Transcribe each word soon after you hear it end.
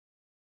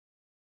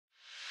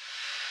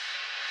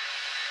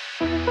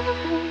Hi,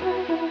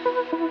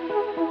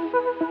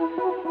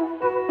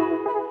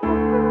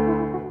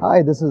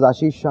 this is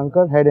Ashish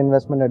Shanker, Head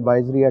Investment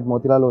Advisory at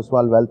Motilal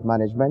Oswal Wealth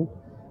Management.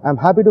 I'm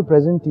happy to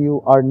present to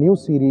you our new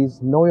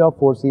series, Know Your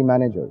 4C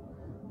Manager.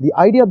 The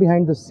idea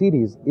behind this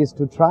series is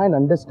to try and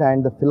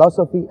understand the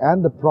philosophy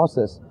and the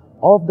process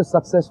of the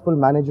successful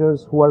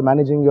managers who are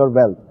managing your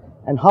wealth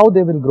and how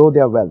they will grow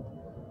their wealth.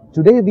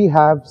 Today we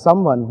have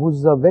someone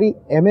who's a very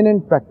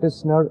eminent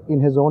practitioner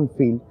in his own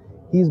field.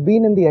 He's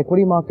been in the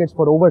equity markets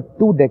for over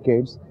 2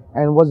 decades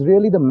and was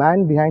really the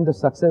man behind the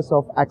success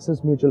of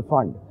Axis Mutual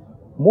Fund.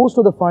 Most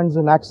of the funds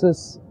in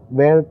Axis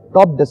were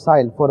top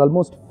decile for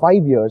almost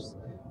 5 years,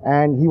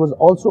 and he was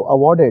also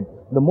awarded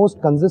the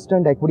most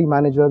consistent equity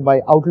manager by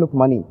Outlook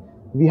Money.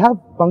 We have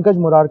Pankaj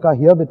Murarka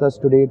here with us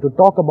today to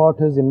talk about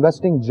his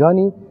investing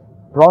journey,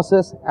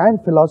 process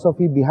and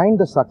philosophy behind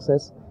the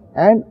success,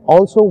 and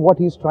also what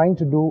he's trying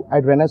to do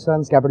at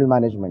Renaissance Capital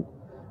Management.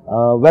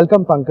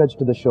 Welcome Pankaj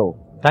to the show.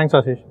 Thanks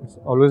Ashish, it's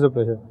always a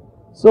pleasure.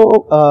 So,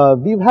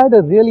 we've had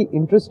a really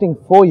interesting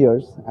 4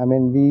 years. I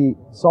mean, we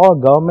saw a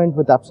government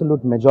with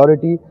absolute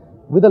majority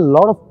with a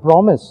lot of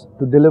promise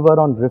to deliver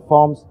on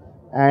reforms,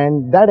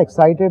 and that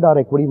excited our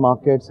equity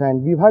markets,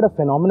 and we've had a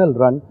phenomenal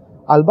run,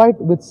 albeit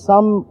with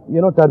some,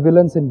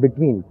 turbulence in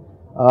between.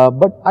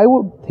 But I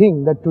would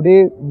think that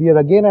today we are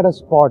again at a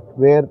spot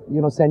where,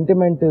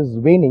 sentiment is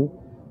waning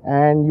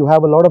and you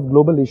have a lot of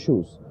global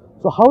issues.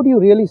 So how do you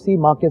really see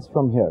markets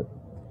from here?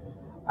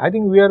 I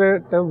think we are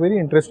at a very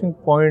interesting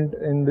point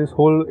in this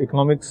whole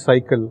economic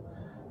cycle.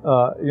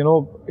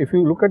 If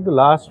you look at the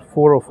last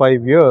 4 or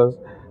 5 years,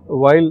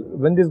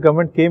 when this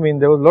government came in,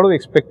 there was a lot of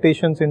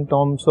expectations in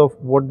terms of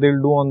what they'll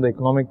do on the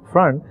economic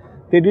front.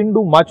 They didn't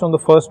do much on the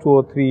first 2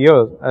 or 3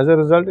 years. As a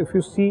result, if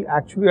you see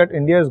actually at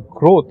India's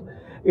growth,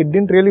 it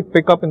didn't really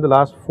pick up in the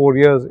last 4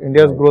 years.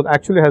 India's growth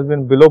actually has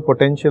been below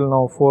potential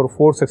now for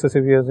 4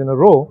 successive years in a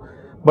row.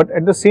 But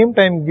at the same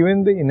time,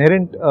 given the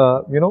inherent,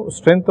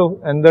 strength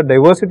and the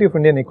diversity of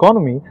Indian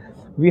economy,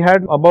 we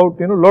had about,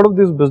 a lot of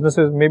these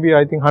businesses, maybe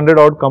I think 100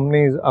 odd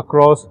companies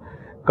across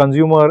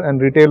consumer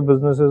and retail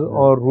businesses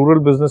or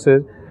rural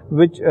businesses,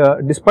 which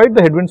despite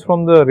the headwinds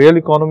from the real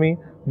economy,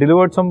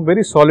 delivered some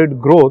very solid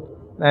growth,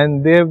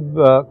 and they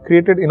have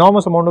created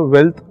enormous amount of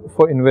wealth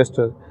for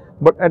investors.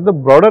 But at the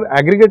broader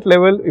aggregate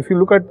level, if you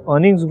look at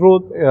earnings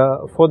growth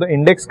for the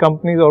index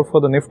companies or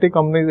for the Nifty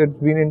companies, it's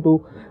been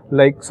into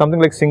something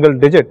like single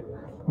digit.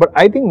 But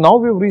I think now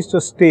we've reached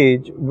a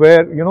stage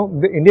where,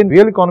 the Indian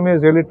real economy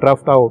has really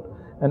troughed out.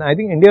 And I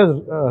think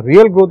India's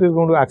real growth is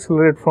going to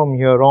accelerate from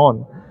here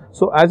on.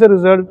 So as a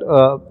result,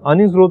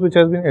 earnings growth, which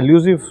has been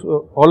elusive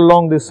all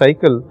along this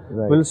cycle,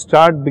 will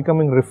start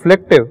becoming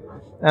reflective.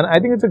 And I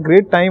think it's a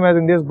great time as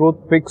India's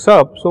growth picks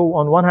up. So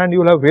on one hand, you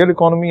will have real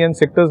economy and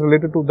sectors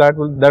related to that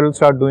will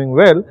start doing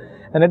well.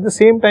 And at the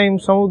same time,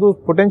 some of those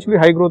potentially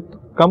high growth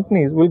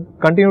companies will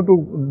continue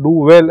to do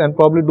well and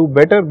probably do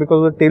better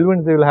because of the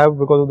tailwinds they will have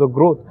because of the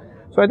growth.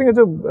 So I think it's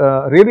a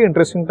really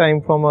interesting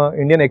time from an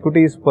Indian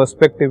equities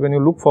perspective when you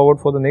look forward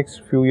for the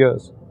next few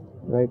years.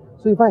 Right.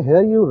 So if I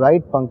hear you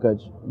right,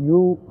 Pankaj,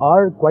 you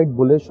are quite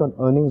bullish on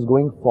earnings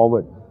going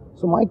forward.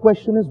 So my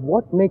question is,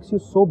 what makes you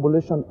so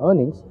bullish on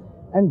earnings?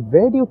 And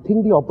where do you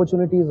think the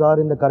opportunities are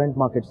in the current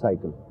market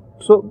cycle?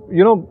 So,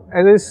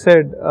 as I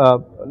said,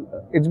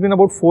 it's been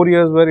about 4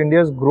 years where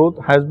India's growth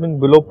has been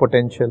below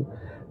potential.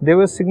 There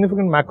were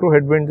significant macro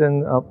headwinds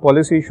and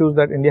policy issues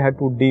that India had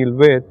to deal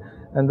with.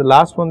 And the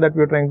last one that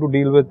we are trying to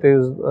deal with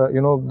is,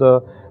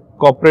 the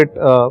corporate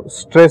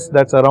stress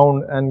that's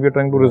around, and we are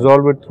trying to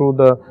resolve it through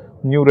the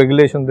new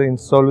regulation, the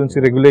insolvency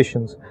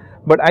regulations.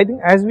 But I think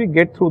as we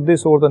get through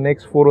this over the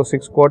next 4 or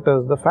 6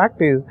 quarters, the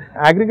fact is,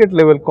 aggregate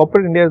level,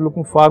 corporate India is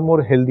looking far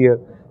more healthier.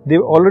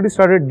 They've already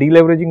started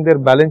deleveraging their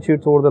balance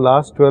sheets over the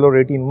last 12 or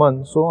 18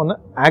 months. So on an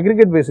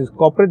aggregate basis,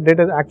 corporate debt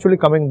is actually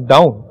coming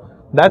down.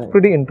 That's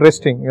pretty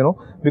interesting,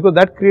 because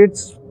that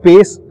creates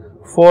space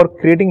for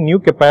creating new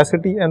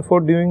capacity and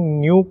for doing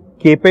new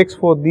capex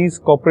for these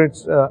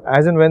corporates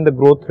as and when the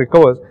growth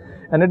recovers.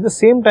 And at the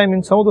same time,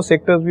 in some of the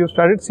sectors, we have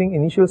started seeing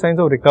initial signs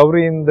of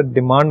recovery in the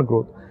demand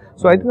growth.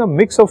 So I think a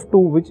mix of two,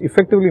 which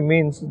effectively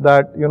means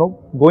that,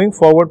 going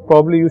forward,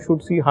 probably you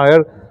should see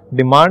higher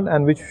demand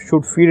and which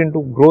should feed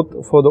into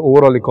growth for the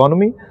overall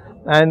economy.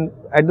 And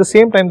at the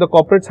same time, the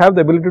corporates have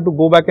the ability to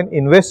go back and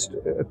invest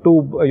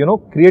to,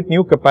 create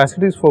new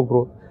capacities for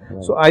growth.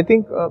 So I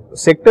think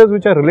sectors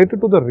which are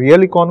related to the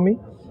real economy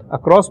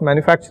across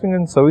manufacturing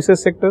and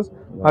services sectors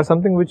are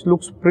something which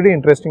looks pretty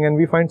interesting, and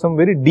we find some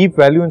very deep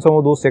value in some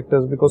of those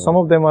sectors because some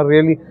of them are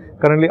really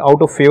currently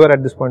out of favor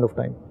at this point of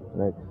time.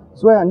 Right.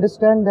 So I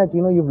understand that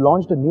you've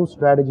launched a new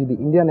strategy, the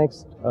India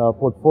Next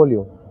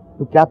portfolio,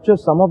 to capture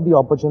some of the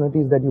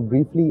opportunities that you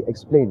briefly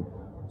explained.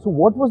 So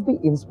what was the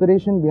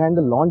inspiration behind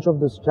the launch of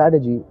this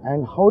strategy,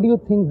 and how do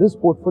you think this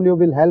portfolio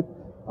will help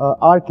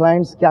our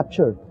clients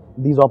capture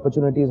these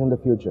opportunities in the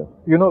future?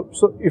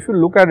 So if you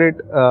look at it,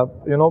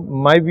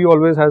 my view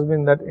always has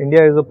been that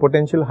India is a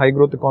potential high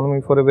growth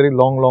economy for a very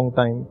long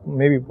time,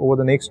 maybe over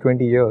the next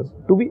 20 years.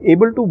 To be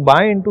able to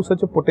buy into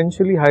such a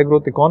potentially high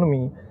growth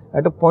economy,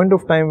 at a point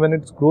of time when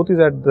its growth is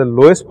at the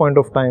lowest point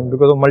of time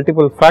because of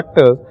multiple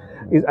factors,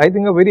 is I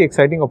think a very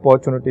exciting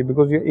opportunity,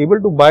 because you're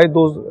able to buy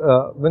those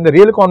when the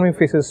real economy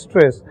faces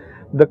stress.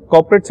 The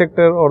corporate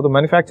sector or the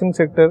manufacturing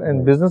sector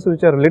and businesses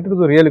which are related to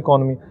the real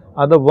economy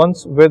are the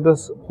ones where the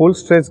whole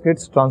stress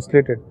gets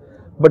translated.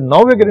 But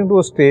now we're getting to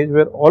a stage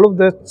where all of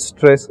that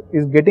stress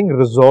is getting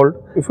resolved.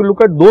 If you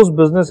look at those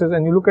businesses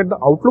and you look at the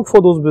outlook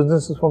for those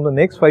businesses from the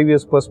next 5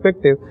 years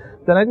perspective,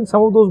 then I think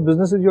some of those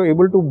businesses you're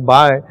able to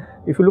buy,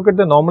 if you look at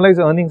the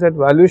normalized earnings at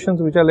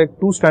valuations which are like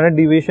 2 standard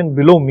deviation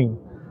below mean.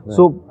 Right.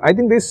 So I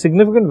think there's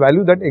significant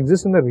value that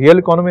exists in the real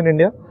economy in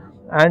India,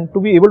 and to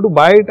be able to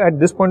buy it at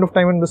this point of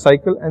time in the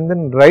cycle and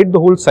then ride the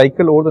whole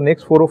cycle over the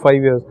next 4 or 5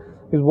 years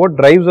is what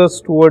drives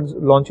us towards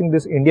launching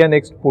this India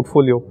Next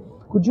portfolio.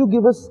 Could you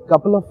give us a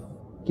couple of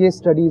case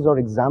studies or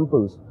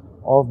examples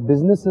of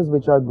businesses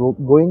which are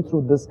going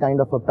through this kind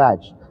of a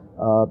patch,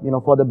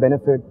 for the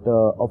benefit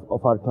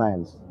of our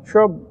clients?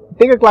 Sure.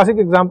 Take a classic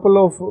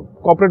example of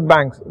corporate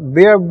banks.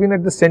 They have been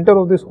at the center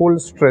of this whole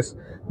stress,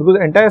 because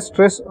the entire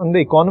stress on the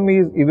economy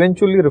is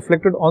eventually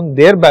reflected on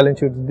their balance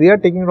sheets. They are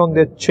taking it on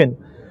their chin.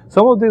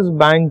 Some of these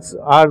banks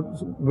are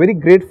very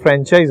great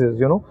franchises,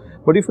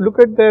 but if you look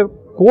at their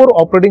core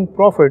operating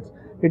profits,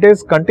 it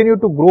has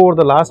continued to grow over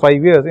the last 5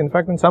 years. In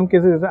fact, in some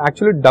cases, it's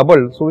actually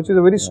doubled, so which is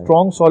a very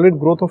strong, solid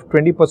growth of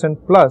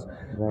 20% plus.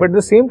 Right. But at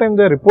the same time,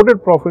 their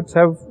reported profits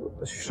have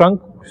shrunk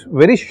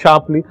very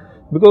sharply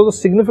because of the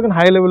significant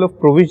high level of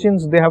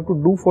provisions they have to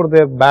do for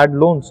their bad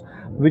loans,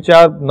 which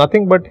are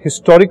nothing but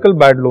historical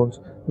bad loans,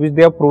 which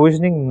they are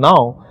provisioning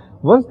now.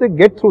 Once they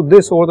get through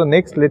this over the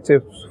next, let's say,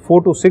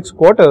 4 to 6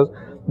 quarters,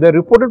 their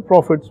reported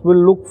profits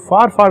will look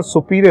far, far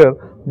superior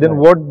than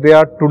what they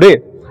are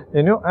today.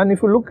 And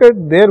if you look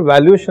at their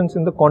valuations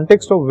in the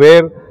context of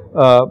where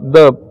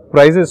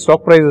the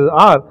stock prices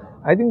are,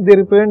 I think they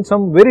represent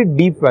some very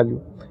deep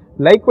value.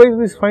 Likewise,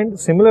 we find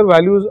similar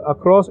values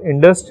across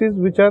industries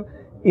which are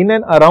in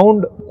and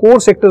around core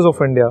sectors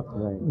of India.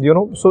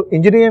 Right. So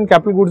engineering and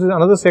capital goods is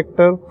another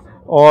sector,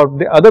 or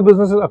the other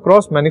businesses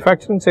across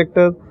manufacturing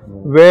sector,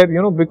 where,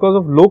 because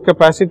of low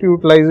capacity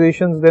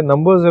utilizations, their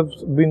numbers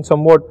have been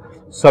somewhat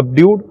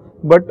subdued.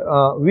 But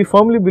we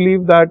firmly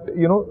believe that,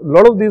 a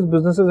lot of these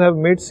businesses have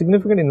made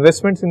significant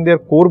investments in their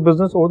core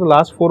business over the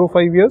last 4 or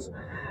 5 years.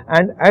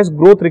 And as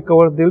growth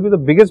recovers, they will be the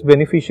biggest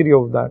beneficiary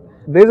of that.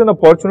 There is an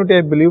opportunity,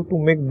 I believe, to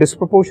make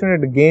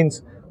disproportionate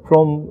gains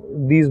from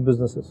these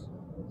businesses.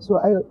 So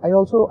I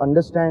also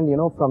understand,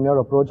 from your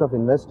approach of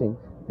investing,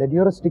 that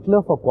you're a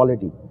stickler for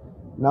quality.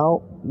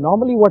 Now,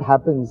 normally what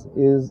happens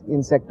is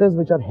in sectors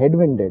which are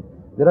headwinded,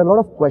 there are a lot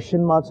of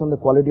question marks on the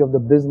quality of the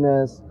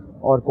business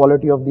or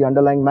quality of the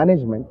underlying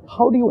management.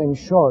 How do you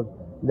ensure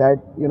that,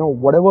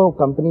 whatever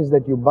companies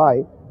that you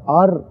buy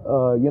are,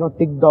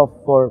 ticked off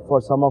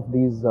for some of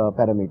these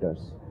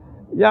parameters?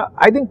 Yeah,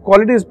 I think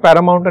quality is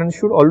paramount and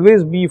should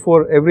always be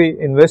for every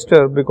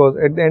investor, because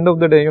at the end of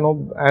the day,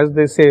 as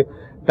they say,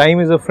 time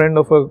is a friend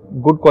of a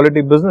good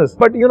quality business.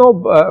 But,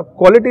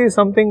 quality is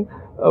something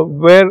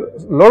where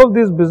a lot of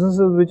these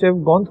businesses which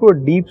have gone through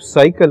a deep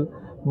cycle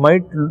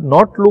might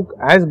not look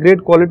as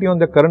great quality on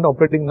their current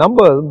operating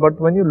numbers, but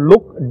when you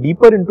look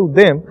deeper into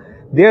them,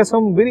 they are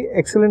some very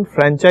excellent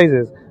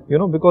franchises,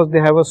 because they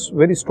have a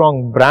very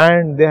strong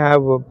brand, they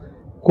have a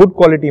good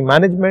quality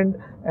management,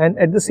 and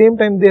at the same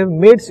time they have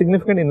made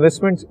significant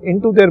investments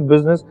into their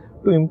business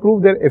to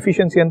improve their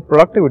efficiency and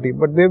productivity,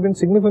 but they have been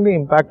significantly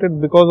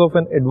impacted because of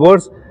an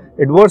adverse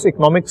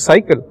economic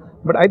cycle.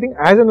 But I think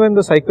as and when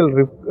the cycle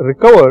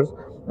recovers,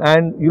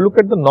 and you look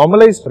at the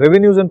normalized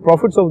revenues and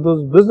profits of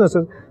those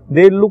businesses,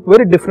 they look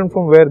very different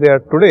from where they are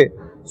today.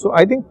 So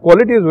I think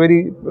quality is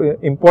very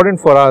important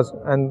for us,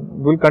 and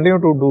we'll continue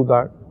to do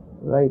that.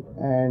 Right.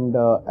 And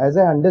as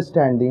I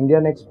understand, the India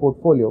Next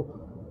portfolio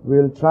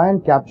will try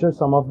and capture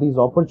some of these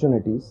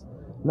opportunities.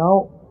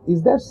 Now,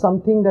 is there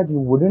something that you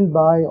wouldn't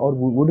buy or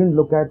wouldn't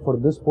look at for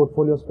this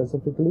portfolio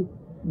specifically?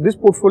 This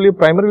portfolio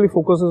primarily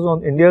focuses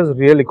on India's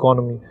real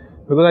economy,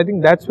 because I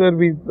think that's where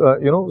we,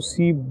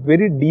 see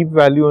very deep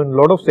value in a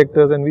lot of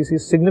sectors, and we see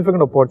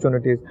significant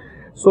opportunities.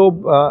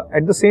 So,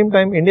 at the same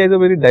time, India is a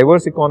very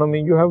diverse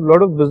economy. You have a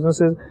lot of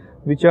businesses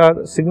which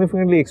are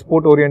significantly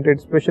export oriented,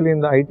 especially in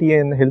the IT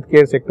and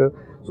healthcare sector.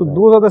 So,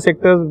 those are the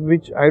sectors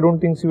which I don't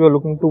think we are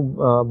looking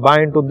to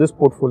buy into this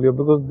portfolio,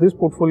 because this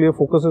portfolio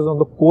focuses on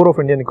the core of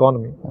Indian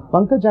economy.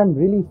 Pankaj, I'm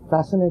really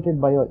fascinated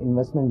by your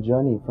investment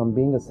journey, from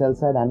being a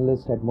sell-side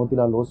analyst at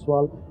Motilal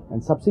Oswal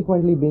and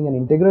subsequently being an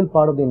integral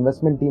part of the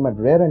investment team at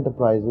Rare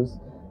Enterprises,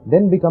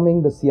 then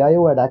becoming the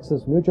CIO at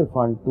Axis Mutual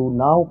Fund, to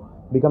now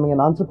becoming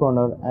an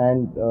entrepreneur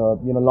and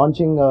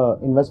launching an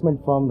investment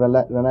firm,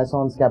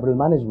 Renaissance Capital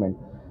Management.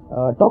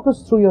 Talk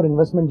us through your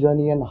investment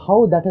journey and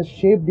how that has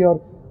shaped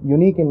your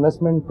unique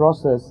investment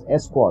process,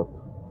 S Corp.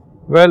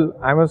 Well,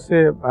 I must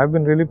say I've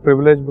been really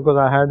privileged, because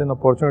I had an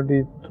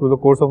opportunity through the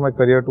course of my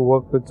career to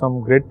work with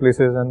some great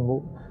places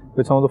and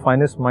with some of the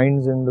finest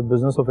minds in the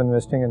business of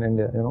investing in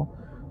India,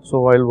 So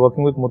while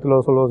working with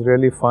Motilal Oswal was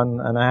really fun,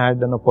 and I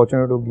had an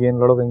opportunity to gain a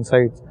lot of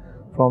insights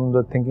from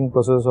the thinking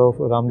process of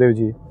Ramdev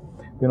ji.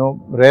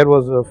 Rare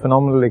was a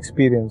phenomenal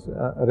experience.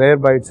 Rare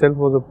by itself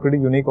was a pretty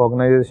unique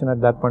organization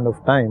at that point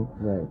of time,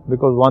 Right.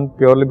 because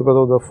purely because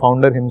of the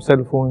founder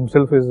himself, who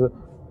himself is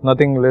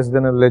nothing less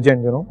than a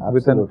legend,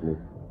 Absolutely.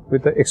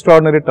 with an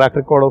extraordinary track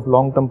record of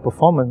long-term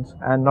performance.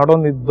 And not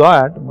only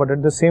that, but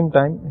at the same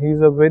time, he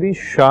is a very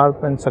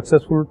sharp and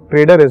successful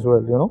trader as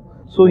well,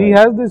 So he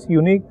has this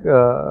unique,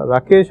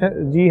 Rakesh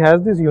ji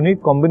has this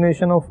unique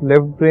combination of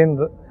left brain,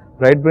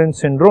 right brain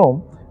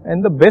syndrome.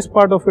 And the best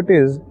part of it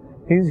is,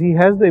 he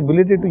has the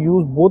ability to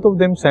use both of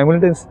them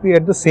simultaneously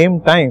at the same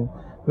time,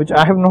 which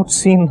I have not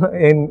seen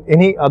in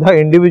any other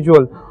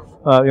individual.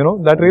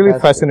 That really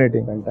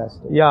fascinating.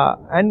 Fantastic. Yeah,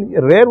 and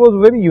Rare was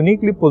very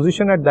uniquely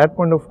positioned at that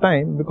point of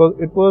time, because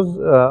it was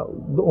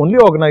the only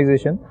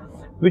organization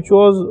which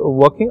was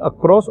working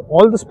across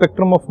all the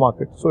spectrum of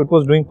markets. So it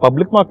was doing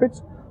public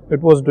markets,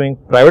 it was doing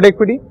private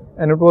equity,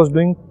 and it was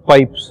doing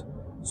pipes.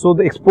 So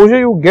the exposure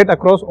you get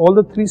across all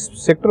the three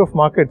sector of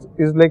markets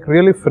is like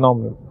really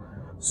phenomenal.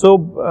 So,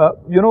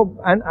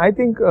 and I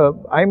think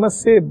I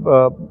must say,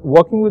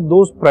 working with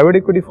those private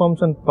equity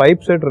firms and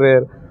pipes at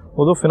Rare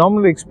was a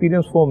phenomenal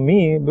experience for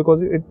me, because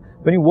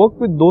when you work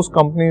with those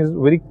companies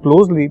very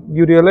closely,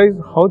 you realize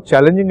how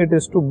challenging it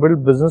is to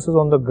build businesses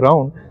on the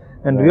ground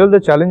and the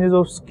challenges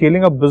of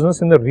scaling up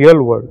business in the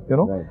real world,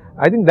 Right.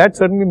 I think that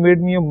certainly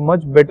made me a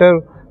much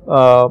better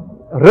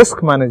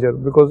risk manager,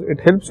 because it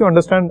helps you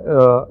understand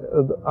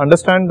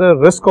the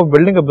risk of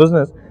building a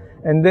business,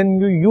 and then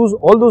you use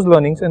all those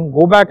learnings and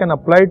go back and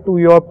apply it to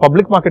your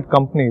public market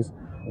companies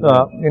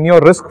in your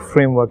risk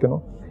framework,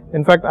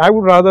 In fact, I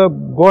would rather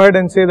go ahead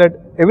and say that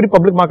every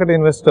public market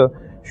investor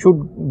should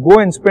go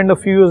and spend a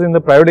few years in the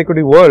private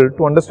equity world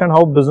to understand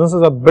how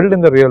businesses are built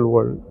in the real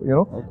world,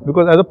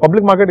 because as a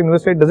public market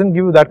investor, it doesn't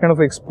give you that kind of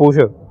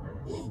exposure.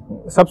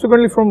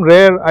 Subsequently, from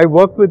Rare, I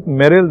worked with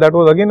Merrill. That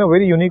was again a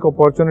very unique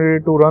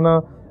opportunity to run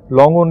a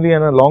long only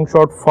and a long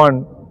short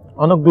fund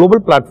on a global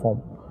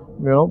platform,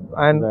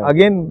 and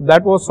again,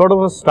 that was sort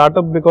of a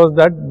startup, because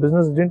that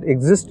business didn't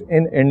exist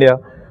in India.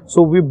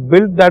 So we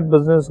built that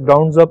business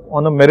grounds up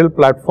on a Merrill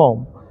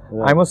platform.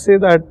 I must say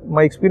that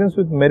my experience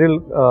with Merrill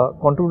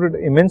contributed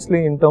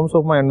immensely in terms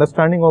of my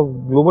understanding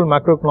of global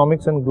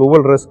macroeconomics and global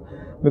risk,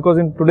 because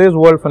in today's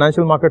world,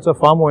 financial markets are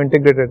far more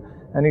integrated,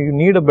 and you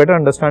need a better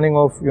understanding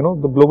of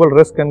the global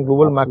risk and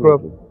global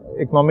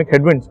macroeconomic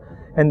headwinds.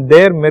 And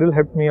there, Merrill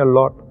helped me a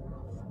lot.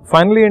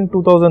 Finally, in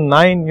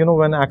 2009,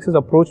 when Axis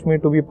approached me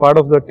to be part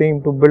of the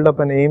team to build up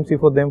an AMC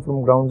for them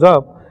from grounds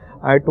up,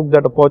 I took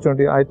that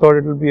opportunity. I thought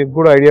it would be a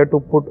good idea to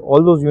put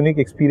all those unique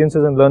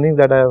experiences and learnings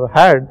that I have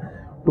had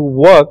to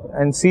work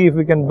and see if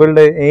we can build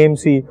a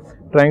AMC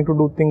trying to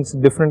do things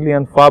differently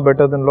and far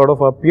better than a lot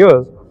of our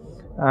peers.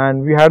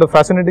 And we had a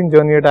fascinating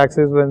journey at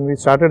Axis when we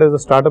started as a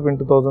startup in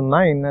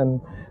 2009,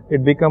 and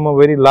it became a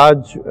very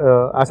large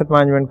asset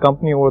management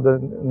company over the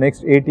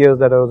next 8 years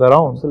that I was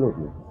around.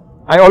 Absolutely.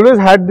 I always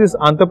had this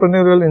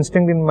entrepreneurial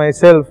instinct in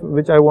myself,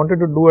 which I wanted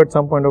to do at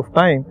some point of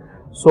time.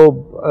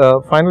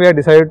 So finally, I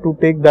decided to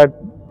take that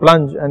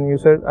plunge, and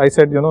I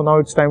said, now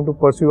it's time to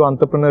pursue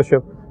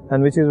entrepreneurship,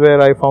 and which is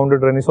where I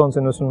founded Renaissance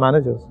Investment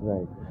Managers.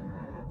 Right.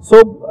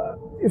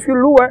 So if you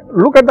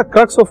look at the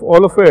crux of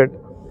all of it,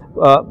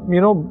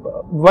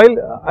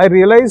 while I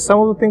realized some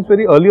of the things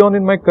very early on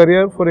in my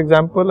career, for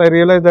example, I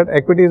realized that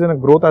equity is in a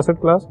growth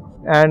asset class,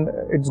 and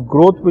it's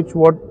growth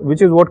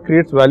which is what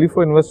creates value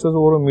for investors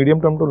over a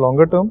medium term to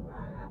longer term.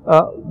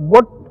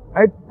 What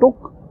I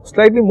took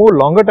slightly more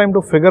longer time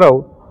to figure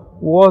out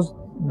was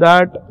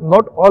that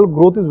not all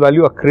growth is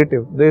value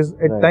accretive. There is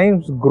at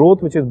times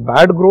growth which is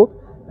bad growth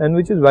and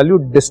which is value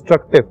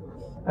destructive,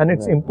 and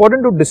it's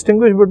important to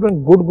distinguish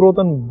between good growth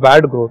and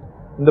bad growth.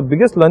 And the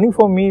biggest learning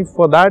for me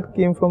for that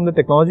came from the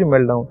technology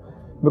meltdown,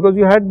 because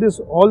you had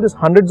all these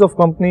hundreds of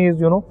companies,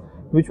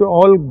 which were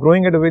all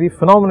growing at a very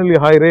phenomenally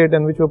high rate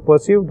and which were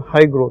perceived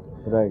high growth.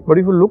 Right. But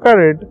if you look at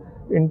it,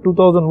 in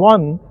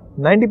 2001,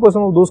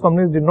 90% of those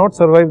companies did not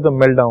survive the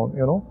meltdown,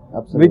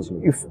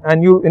 Absolutely.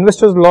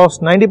 Investors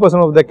lost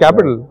 90% of their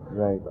capital.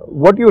 Right.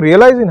 What you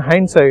realize in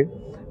hindsight,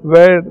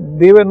 where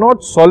they were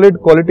not solid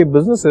quality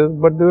businesses,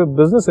 but they were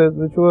businesses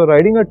which were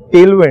riding a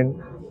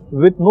tailwind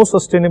with no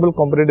sustainable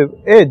competitive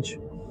edge,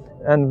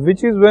 and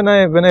which is when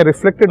I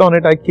reflected on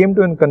it, I came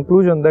to a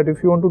conclusion that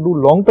if you want to do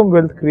long-term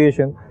wealth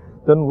creation,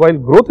 then while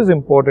growth is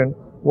important,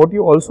 what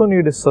you also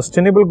need is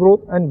sustainable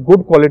growth and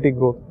good quality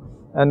growth.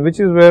 And which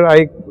is where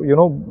I,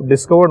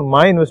 discovered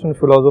my investment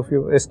philosophy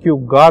of SQ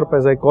GARP,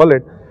 as I call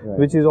it,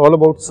 which is all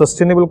about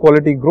sustainable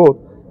quality growth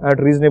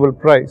at reasonable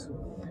price.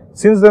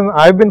 Since then,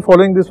 I've been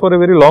following this for a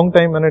very long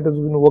time, and it has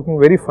been working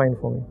very fine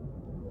for me.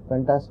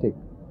 Fantastic.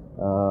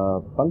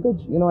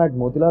 Pankaj, at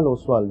Motilal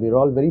Oswal, we're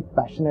all very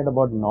passionate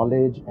about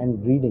knowledge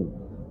and reading.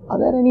 Are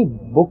there any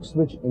books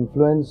which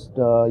influenced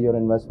your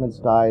investment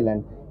style,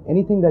 and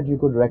anything that you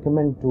could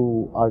recommend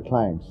to our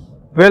clients?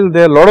 Well,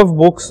 there are a lot of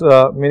books,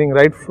 meaning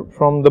right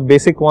from the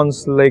basic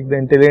ones like the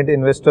Intelligent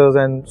Investors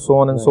and so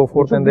on and so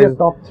forth. And there's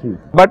top 3.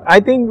 But I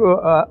think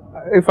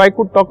if I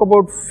could talk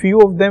about few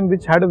of them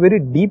which had a very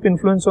deep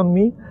influence on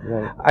me,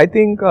 I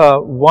think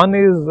one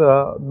is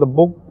the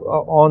book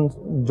on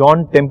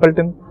John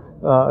Templeton,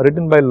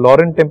 written by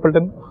Lauren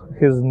Templeton,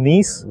 his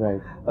niece.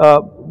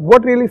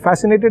 What really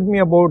fascinated me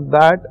about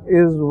that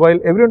is, while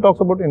everyone talks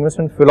about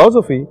investment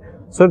philosophy,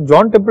 Sir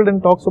John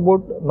Templeton talks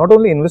about not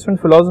only investment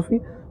philosophy,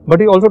 but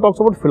he also talks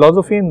about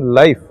philosophy in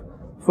life.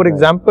 For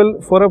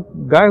example, for a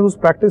guy who's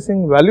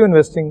practicing value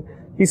investing,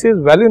 he says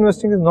value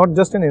investing is not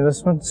just an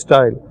investment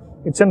style,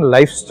 it's a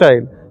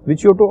lifestyle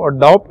which you have to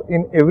adopt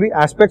in every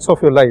aspects of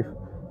your life.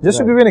 Just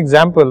to give you an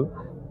example,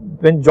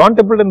 when John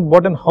Templeton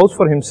bought a house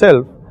for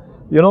himself,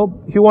 you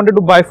know, he wanted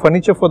to buy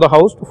furniture for the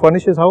house, to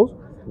furnish his house.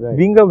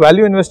 Being a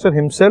value investor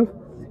himself,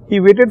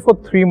 he waited for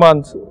 3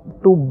 months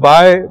to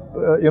buy,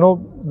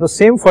 the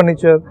same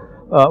furniture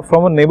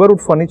from a neighborhood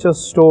furniture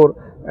store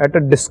at a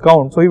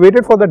discount. So he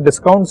waited for that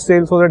discount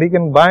sale so that he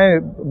can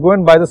go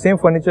and buy the same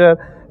furniture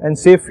and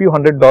save few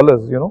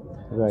 $100s, you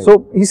know.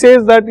 So he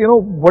says that, you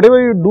know,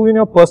 whatever you do in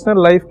your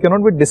personal life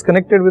cannot be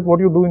disconnected with what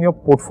you do in your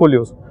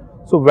portfolios.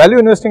 So value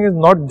investing is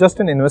not just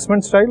an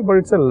investment style, but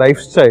it's a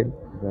lifestyle.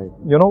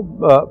 You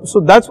know, so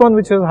that's one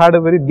which has had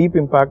a very deep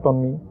impact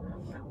on me.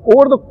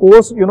 Over the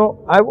course, you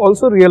know, I've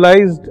also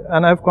realized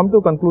and I've come to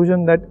a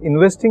conclusion that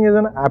investing is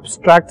an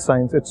abstract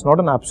science. It's not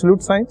an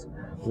absolute science.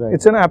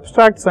 It's an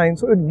abstract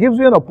science. So it gives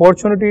you an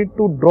opportunity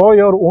to draw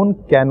your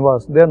own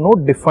canvas. There are no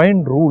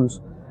defined rules,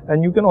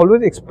 and you can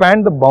always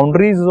expand the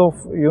boundaries of,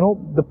 you know,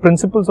 the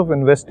principles of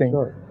investing.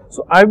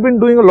 So I've been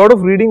doing a lot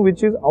of reading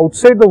which is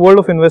outside the world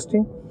of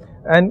investing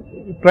and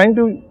trying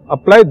to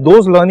apply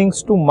those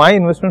learnings to my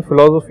investment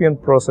philosophy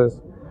and process.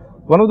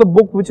 One of the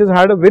books which has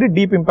had a very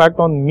deep impact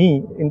on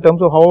me in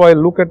terms of how I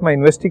look at my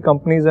investee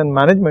companies and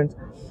management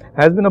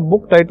has been a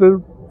book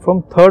titled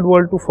From Third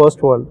World to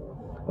First World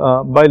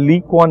by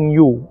Lee Kuan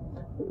Yew.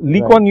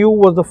 Lee Kuan Yew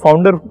was the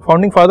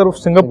founding father of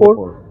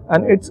Singapore,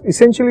 and it's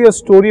essentially a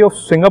story of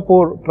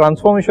Singapore,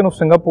 transformation of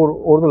Singapore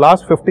over the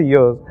last 50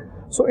 years.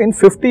 So in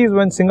 50s,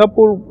 when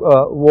Singapore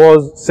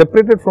was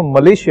separated from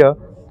Malaysia,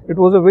 it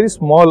was a very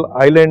small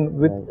island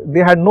with,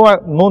 they had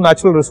no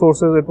natural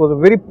resources. It was a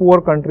very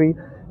poor country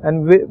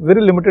and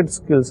very limited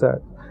skill set.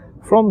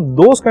 From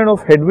those kind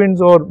of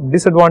headwinds or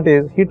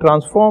disadvantages, he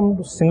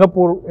transformed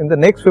Singapore in the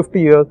next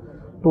 50 years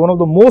to one of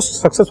the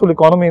most successful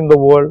economy in the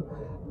world,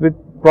 with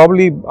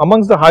probably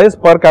amongst the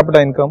highest per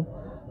capita income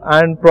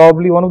and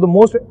probably one of the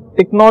most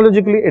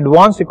technologically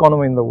advanced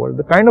economy in the world.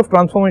 The kind of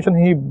transformation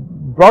he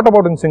brought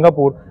about in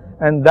Singapore,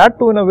 and that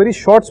too in a very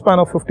short span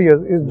of 50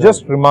 years, is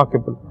just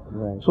remarkable.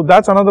 So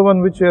that's another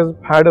one which has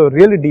had a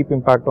really deep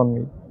impact on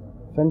me.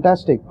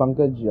 Fantastic,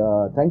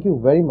 Pankaj. Thank you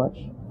very much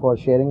for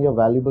sharing your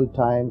valuable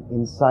time,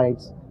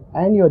 insights,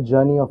 and your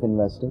journey of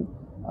investing.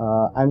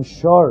 I'm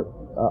sure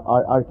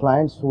our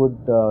clients would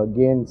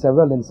gain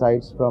several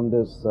insights from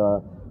this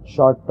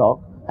short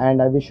talk,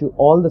 and I wish you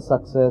all the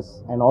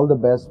success and all the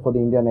best for the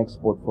India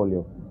Next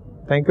portfolio.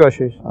 Thank you,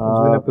 Ashish.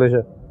 It's been a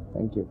pleasure.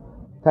 Thank you.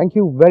 Thank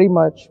you very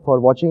much for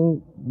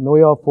watching Know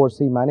Your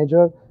 4C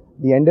Manager.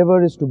 The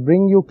endeavor is to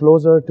bring you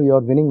closer to your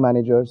winning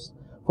managers.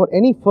 For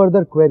any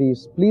further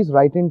queries, please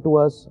write in to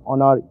us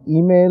on our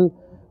email,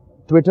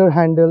 Twitter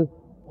handle,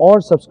 or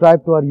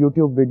subscribe to our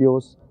YouTube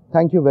videos.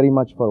 Thank you very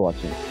much for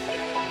watching.